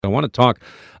I want to talk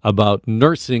about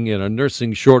nursing and a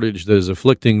nursing shortage that is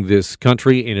afflicting this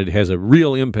country, and it has a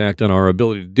real impact on our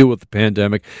ability to deal with the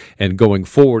pandemic and going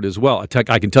forward as well.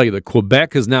 I can tell you that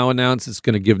Quebec has now announced it's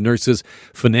going to give nurses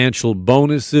financial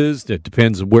bonuses. That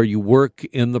depends on where you work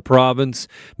in the province.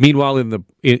 Meanwhile,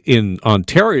 in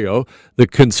Ontario, the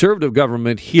Conservative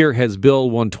government here has Bill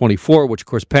 124, which of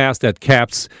course passed, that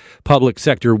caps public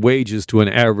sector wages to an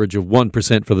average of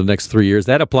 1% for the next 3 years.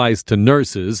 That applies to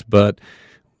nurses, but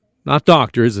not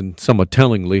doctors, and somewhat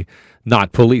tellingly,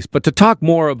 not police. But to talk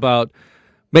more about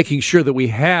making sure that we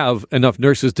have enough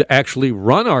nurses to actually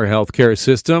run our healthcare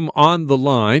system, on the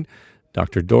line,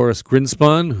 Dr. Doris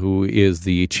Grinspun, who is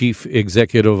the Chief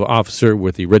Executive Officer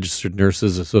with the Registered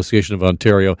Nurses Association of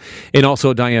Ontario, and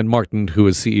also Diane Martin, who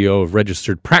is CEO of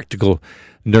Registered Practical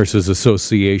Nurses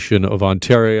Association of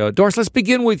Ontario. Doris, let's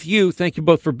begin with you. Thank you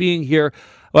both for being here.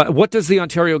 What does the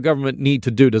Ontario government need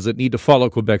to do? Does it need to follow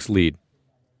Quebec's lead?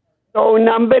 So,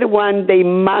 number one, they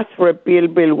must repeal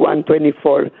Bill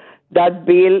 124. That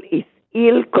bill is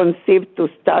ill-conceived to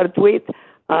start with,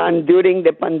 and during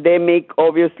the pandemic,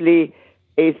 obviously,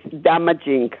 is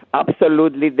damaging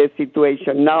absolutely the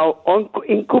situation. Now,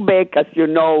 in Quebec, as you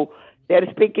know,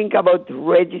 they're speaking about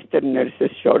registered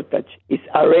nurses shortage. It's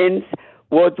RNs,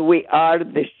 what we are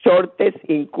the shortest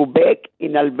in Quebec,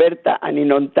 in Alberta, and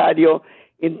in Ontario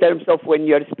in terms of when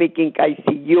you're speaking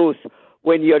ICUs,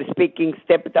 when you're speaking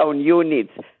step-down units,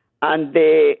 and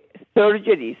the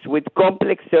surgeries, with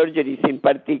complex surgeries in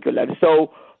particular.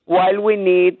 So while we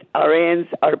need RNs,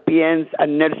 RPNs,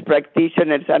 and nurse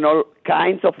practitioners and all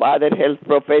kinds of other health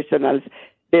professionals,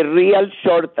 the real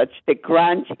shortage, the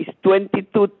crunch, is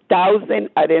 22,000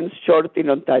 RNs short in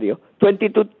Ontario.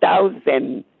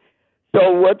 22,000.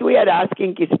 So what we are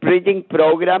asking is bridging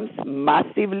programs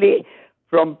massively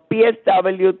from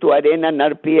PSW to RN and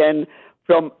RPN,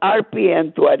 from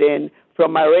RPN to RN,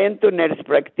 from RN to nurse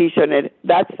practitioner.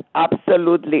 That's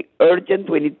absolutely urgent.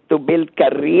 We need to build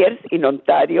careers in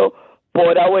Ontario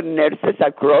for our nurses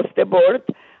across the board,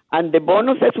 and the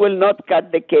bonuses will not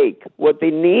cut the cake. What they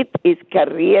need is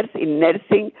careers in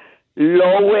nursing,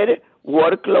 lower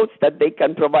workloads that they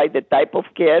can provide the type of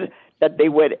care that they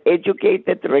were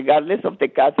educated, regardless of the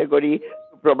category,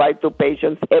 to provide to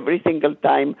patients every single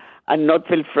time, and not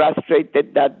feel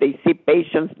frustrated that they see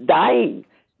patients dying,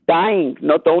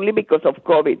 not only because of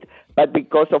COVID, but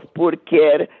because of poor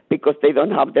care, because they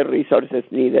don't have the resources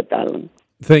needed, Alan.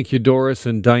 Thank you, Doris.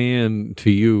 And Diane, to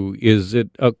you, is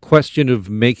it a question of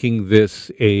making this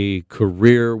a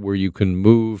career where you can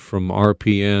move from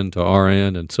RPN to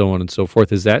RN and so on and so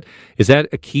forth? Is that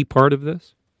a key part of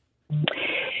this?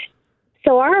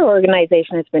 So our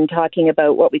organization has been talking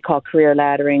about what we call career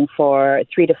laddering for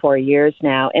 3 to 4 years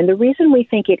now. And the reason we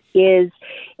think it is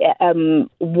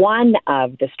one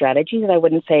of the strategies, and I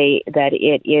wouldn't say that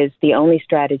it is the only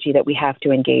strategy that we have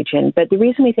to engage in, but the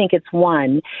reason we think it's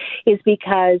one is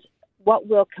because what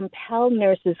will compel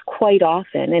nurses quite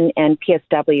often and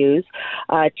PSWs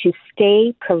to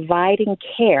stay providing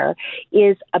care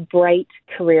is a bright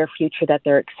career future that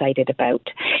they're excited about.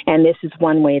 And this is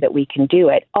one way that we can do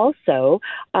it. Also,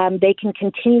 they can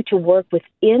continue to work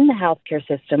within the healthcare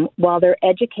system while they're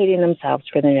educating themselves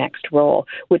for their next role,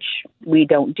 which we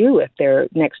don't do if their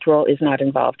next role is not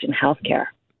involved in healthcare.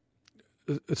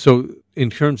 So in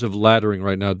terms of laddering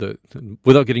right now,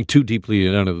 without getting too deeply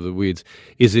into the weeds,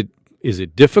 is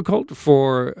it difficult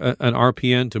for an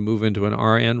RPN to move into an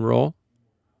RN role?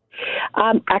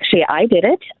 Actually, I did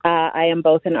it. I am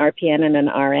both an RPN and an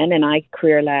RN, and I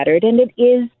career laddered, and it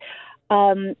is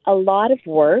a lot of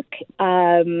work,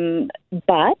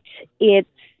 but it's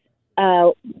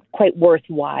quite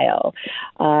worthwhile.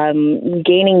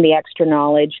 Gaining the extra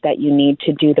knowledge that you need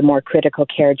to do the more critical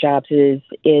care jobs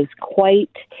is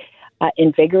quite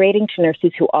invigorating to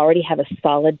nurses who already have a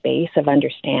solid base of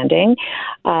understanding.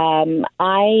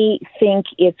 I think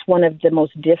it's one of the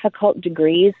most difficult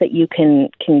degrees that you can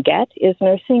get is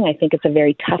nursing. I think it's a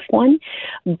very tough one,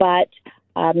 but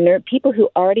people who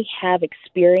already have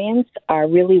experience are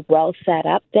really well set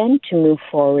up then to move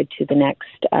forward to the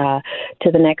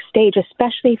next stage,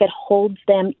 especially if it holds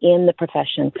them in the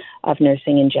profession of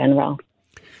nursing in general.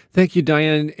 Thank you,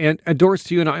 Diane. And Doris,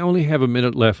 to you, and I only have a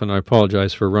minute left, and I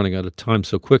apologize for running out of time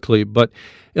so quickly, but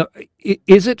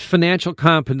is it financial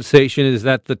compensation? Is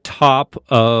that the top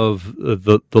of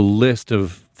the list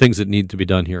of things that need to be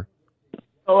done here?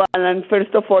 Oh, Alan,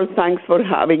 first of all, thanks for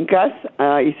having us.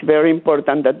 It's very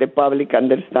important that the public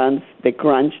understands the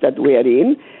crunch that we are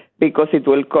in, because it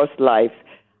will cost lives.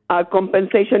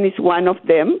 Compensation is one of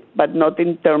them, but not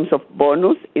in terms of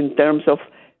bonus, in terms of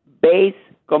base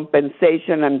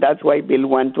compensation, and that's why Bill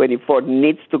 124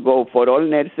 needs to go for all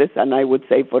nurses, and I would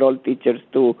say for all teachers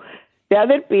too. The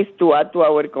other piece to add to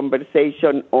our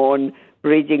conversation on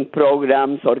bridging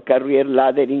programs or career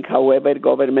laddering, however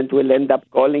government will end up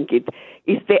calling it,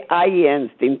 is the IENs,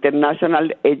 the International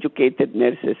Educated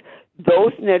Nurses.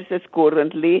 Those nurses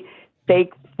currently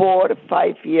take 4 or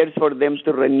 5 years for them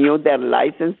to renew their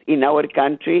license in our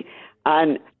country,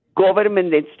 and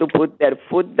government needs to put their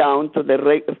foot down to the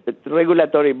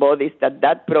regulatory bodies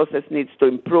that process needs to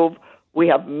improve. We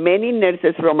have many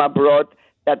nurses from abroad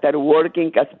that are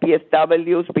working as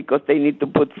PSWs because they need to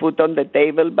put food on the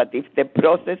table, but if the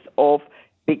process of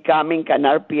becoming an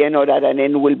RPN or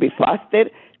RN will be faster,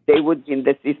 they would be in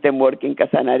the system working as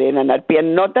an RN and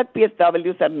RPN. Not that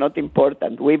PSWs are not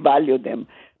important. We value them.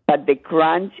 But the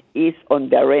crunch is on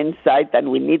the RN side,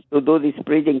 and we need to do these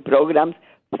bridging programs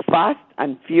fast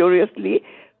and furiously,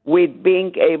 with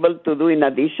being able to do, in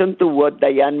addition to what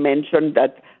Diane mentioned,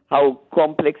 that how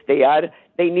complex they are,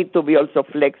 they need to be also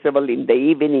flexible in the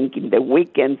evening, in the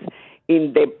weekends,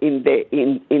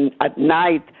 at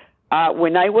night.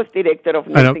 When I was director of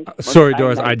nursing, sorry,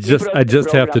 Doris, I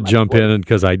just have to jump in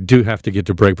because I do have to get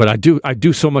to break. But I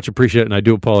do so much appreciate it, and I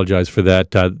do apologize for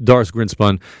that. Doris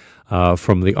Grinspun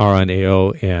from the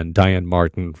RNAO and Diane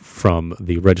Martin from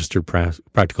the Registered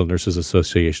Practical Nurses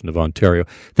Association of Ontario.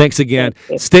 Thanks again.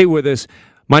 Stay with us.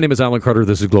 My name is Alan Carter.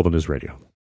 This is Global News Radio.